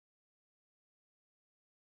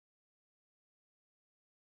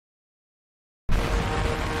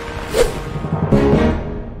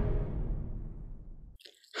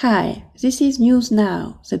Hi, this is News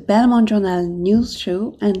Now, the Belmont Journal news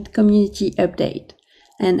show and community update,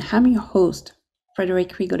 and I'm your host,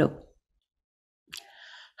 Frederic Rigodeau.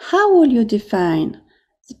 How will you define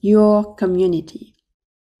your community?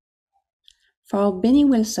 For Benny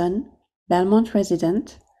Wilson, Belmont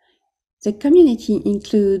resident, the community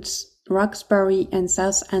includes Roxbury and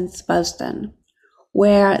South End Boston,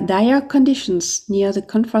 where dire conditions near the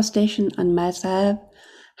control station on Mass Ave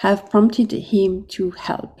have prompted him to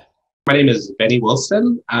help. My name is Benny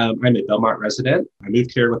Wilson. I'm a Belmont resident. I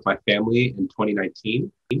moved here with my family in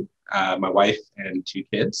 2019. My wife and two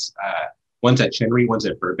kids. One's at Chenry, one's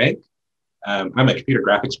at Burbank. I'm a computer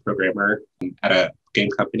graphics programmer at a game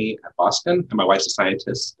company at Boston, and my wife's a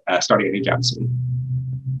scientist starting a new job soon.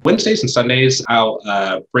 Wednesdays and Sundays,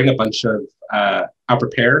 I'll bring a bunch of, I'll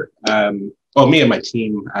prepare, me and my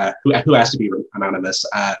team, who has to be anonymous,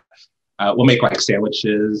 we'll make like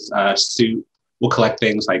sandwiches, soup. We'll collect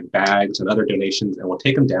things like bags and other donations, and we'll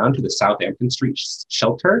take them down to the Southampton Street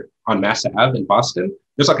shelter on Mass Ave in Boston.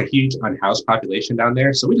 There's like a huge unhoused population down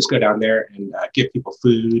there. So we just go down there and give people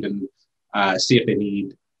food and see if they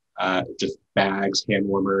need just bags, hand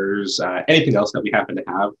warmers, anything else that we happen to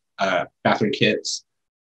have, bathroom kits.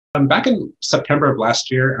 Back in September of last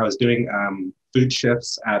year, I was doing food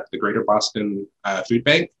shifts at the Greater Boston Food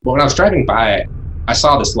Bank. But when I was driving by, I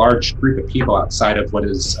saw this large group of people outside of what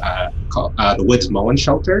is called the Woods Mullen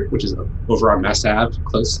Shelter, which is over on Mass Ave,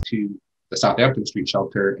 close to the Southampton Street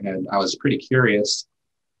Shelter. And I was pretty curious.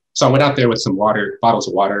 So I went out there with some water, bottles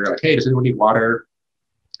of water, like, hey, does anyone need water?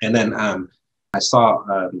 And then I saw,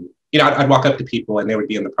 I'd walk up to people and they would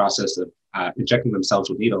be in the process of injecting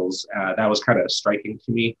themselves with needles. That was kind of striking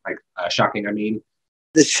to me, shocking, I mean.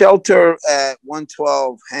 The shelter at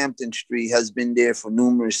 112 Hampton Street has been there for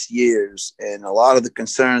numerous years. And a lot of the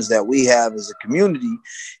concerns that we have as a community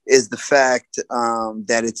is the fact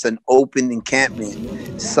that it's an open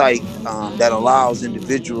encampment site that allows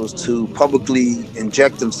individuals to publicly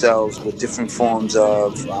inject themselves with different forms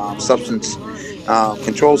of substance,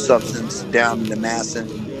 controlled substance down in the Mass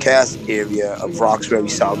and Cass area of Roxbury,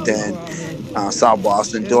 South End, South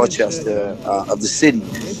Boston, Dorchester of the city.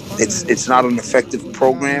 It's not an effective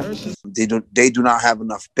program. They do not have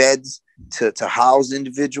enough beds to house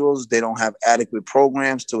individuals. They don't have adequate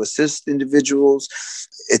programs to assist individuals.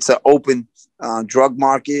 It's an open drug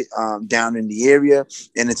market down in the area,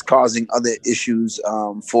 and it's causing other issues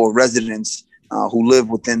for residents who live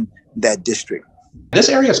within that district. This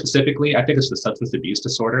area specifically, I think it's the substance abuse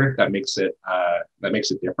disorder that makes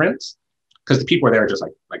it different. Because the people there are just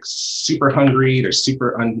like super hungry. They're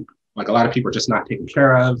like a lot of people are just not taken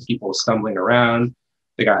care of. People stumbling around.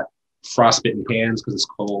 They got frostbitten hands because it's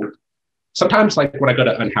cold. Sometimes, like when I go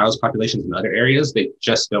to unhoused populations in other areas, they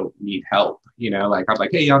just don't need help. Like I'm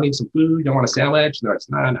like, hey, y'all need some food? You want a sandwich? No, it's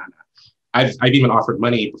no. I've even offered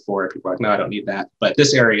money before. People are like, no, I don't need that. But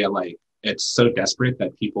this area, like, it's so desperate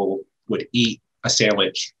that people would eat a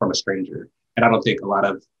sandwich from a stranger. And I don't think a lot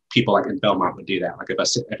of people like in Belmont would do that. Like if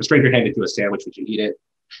a stranger handed you a sandwich, would you eat it?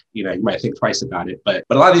 You might think twice about it. But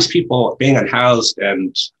a lot of these people being unhoused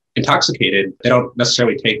and intoxicated, they don't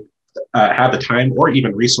necessarily have the time or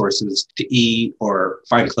even resources to eat or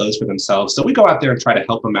find clothes for themselves. So we go out there and try to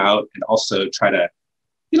help them out, and also try to,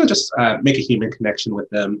 just make a human connection with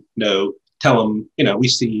them. Tell them, we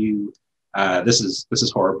see you. This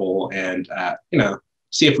is horrible, and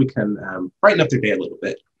see if we can brighten up their day a little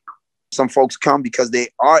bit. Some folks come because they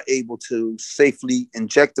are able to safely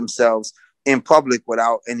inject themselves in public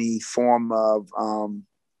without any form of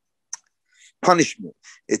punishment.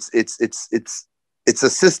 It's a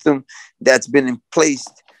system that's been in place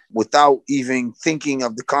without even thinking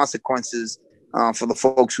of the consequences for the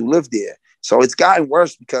folks who live there. So it's gotten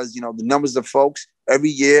worse because, the numbers of folks every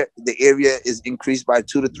year, the area is increased by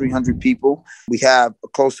 200 to 300 people. We have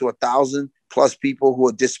close to 1,000 plus people who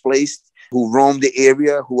are displaced, who roam the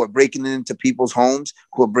area, who are breaking into people's homes,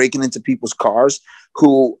 who are breaking into people's cars,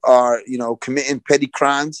 who are, committing petty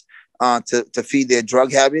crimes to feed their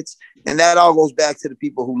drug habits. And that all goes back to the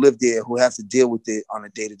people who live there, who have to deal with it on a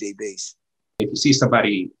day-to-day basis. If you see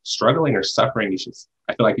somebody struggling or suffering,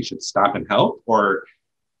 I feel like you should stop and help, or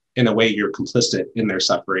in a way you're complicit in their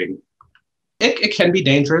suffering. It can be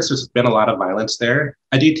dangerous. There's been a lot of violence there.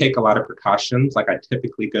 I do take a lot of precautions. Like I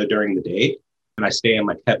typically go during the day, and I stay in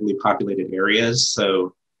like heavily populated areas.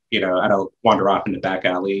 So, I don't wander off into back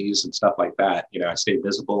alleys and stuff like that. I stay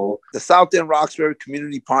visible. The South End Roxbury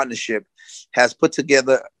Community Partnership has put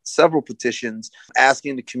together several petitions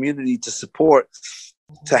asking the community to support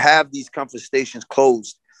to have these comfort stations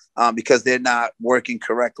closed because they're not working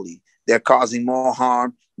correctly. they're causing more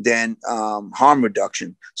harm than harm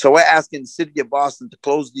reduction. So we're asking the city of Boston to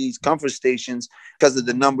close these comfort stations because of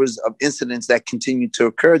the numbers of incidents that continue to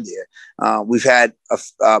occur there. We've had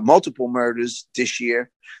multiple murders this year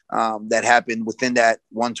that happened within that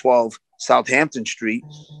 112 Southampton Street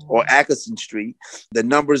or Atkinson Street. The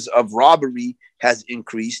numbers of robbery has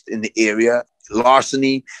increased in the area.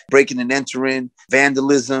 Larceny, breaking and entering,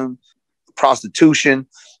 vandalism, prostitution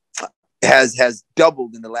has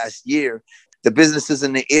doubled in the last year. The businesses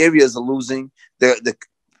in the areas are losing, the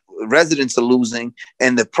residents are losing,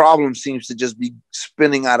 and the problem seems to just be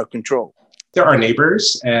spinning out of control. There are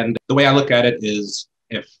neighbors, and the way I look at it is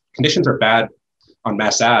if conditions are bad on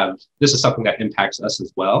Mass Ave, this is something that impacts us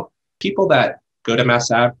as well. People that go to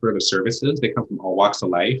Mass Ave for the services, they come from all walks of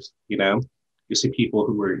life. You know, you see people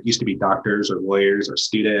who used to be doctors or lawyers or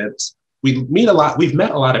students. We've met a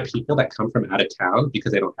lot of people that come from out of town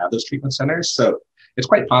because they don't have those treatment centers. So it's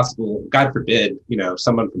quite possible, God forbid, you know,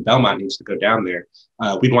 someone from Belmont needs to go down there.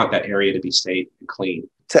 We'd want that area to be safe and clean.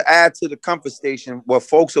 To add to the comfort station, what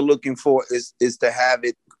folks are looking for is to have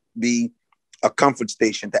it be a comfort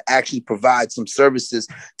station, to actually provide some services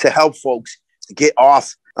to help folks get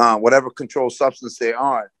off whatever controlled substance they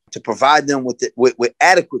are, to provide them with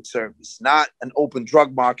adequate service, not an open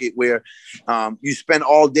drug market where you spend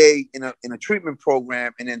all day in a treatment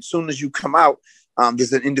program, and then as soon as you come out,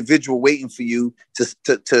 there's an individual waiting for you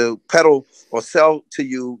to peddle or sell to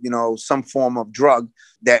you, you know, some form of drug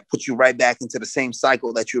that puts you right back into the same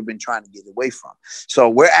cycle that you've been trying to get away from. So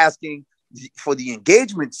we're asking for the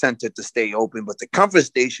engagement center to stay open, but the comfort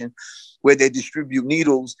station where they distribute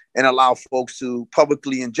needles and allow folks to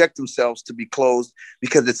publicly inject themselves to be closed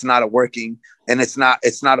because it's not working and it's not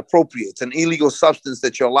appropriate. It's an illegal substance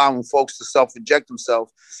that you're allowing folks to self-inject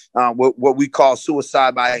themselves, what we call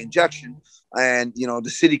suicide by injection. And, you know, the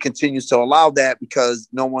city continues to allow that because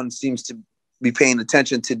no one seems to be paying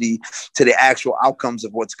attention to the actual outcomes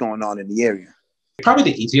of what's going on in the area. Probably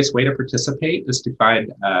the easiest way to participate is to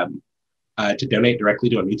find to donate directly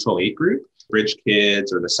to a mutual aid group, Bridge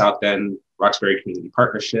Kids or the South End Roxbury Community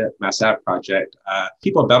Partnership, Mass Ave Project.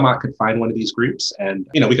 People in Belmont could find one of these groups, and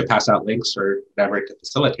you know, we could pass out links or whatever to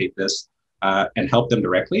facilitate this and help them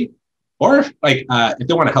directly. Or if they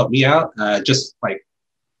want to help me out, just like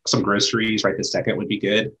some groceries right this second would be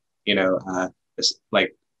good. You know,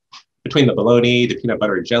 like between the bologna, the peanut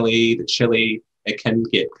butter and jelly, the chili, it can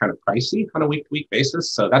get kind of pricey on a week-to-week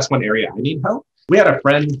basis. So that's one area I need help. We had a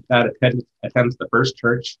friend that attends the First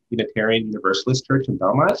Church, Unitarian Universalist Church in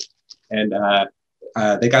Belmont, and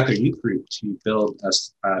they got their youth group to build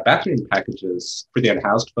us bathroom packages for the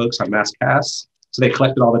unhoused folks on Mass Pass. So they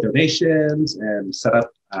collected all the donations and set up,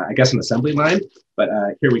 I guess, an assembly line. But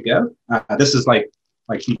here we go. This is like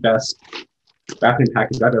the best bathroom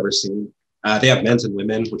package I've ever seen. They have men's and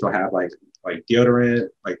women, which will have like deodorant,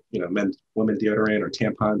 men's, women deodorant or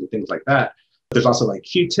tampons and things like that. There's also like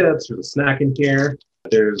Q-tips, there's a snack in here.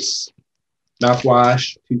 There's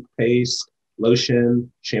mouthwash, toothpaste, lotion,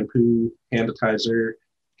 shampoo, hand sanitizer.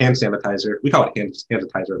 We call it hand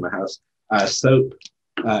sanitizer in my house. Soap,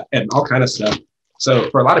 and all kind of stuff. So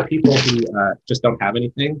for a lot of people who just don't have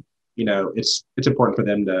anything, you know, it's important for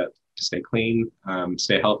them to stay clean,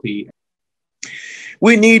 stay healthy.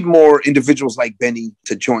 We need more individuals like Benny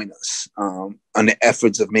to join us on the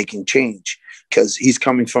efforts of making change, because he's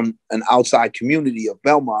coming from an outside community of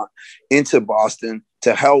Belmont into Boston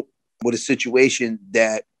to help with a situation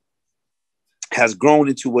that has grown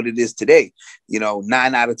into what it is today. You know,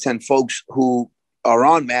 9 out of 10 folks who are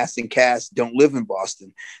on Mass and Cass don't live in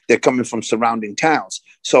Boston. They're coming from surrounding towns.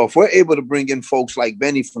 So if we're able to bring in folks like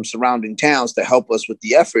Benny from surrounding towns to help us with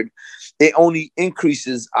the effort, it only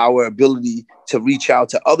increases our ability to reach out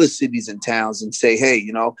to other cities and towns and say, hey,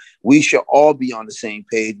 you know, we should all be on the same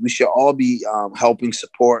page. We should all be helping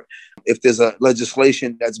support. If there's a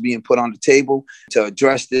legislation that's being put on the table to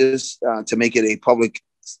address this, to make it a public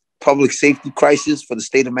safety crisis for the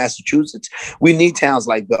state of Massachusetts, we need towns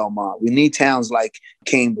like Belmont. We need towns like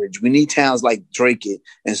Cambridge. We need towns like Drake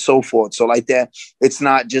and so forth. So like that, it's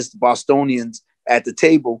not just Bostonians at the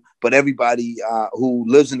table, but everybody who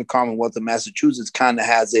lives in the Commonwealth of Massachusetts kind of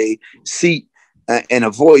has a seat and a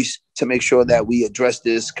voice to make sure that we address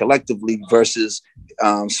this collectively versus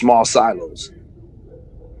small silos.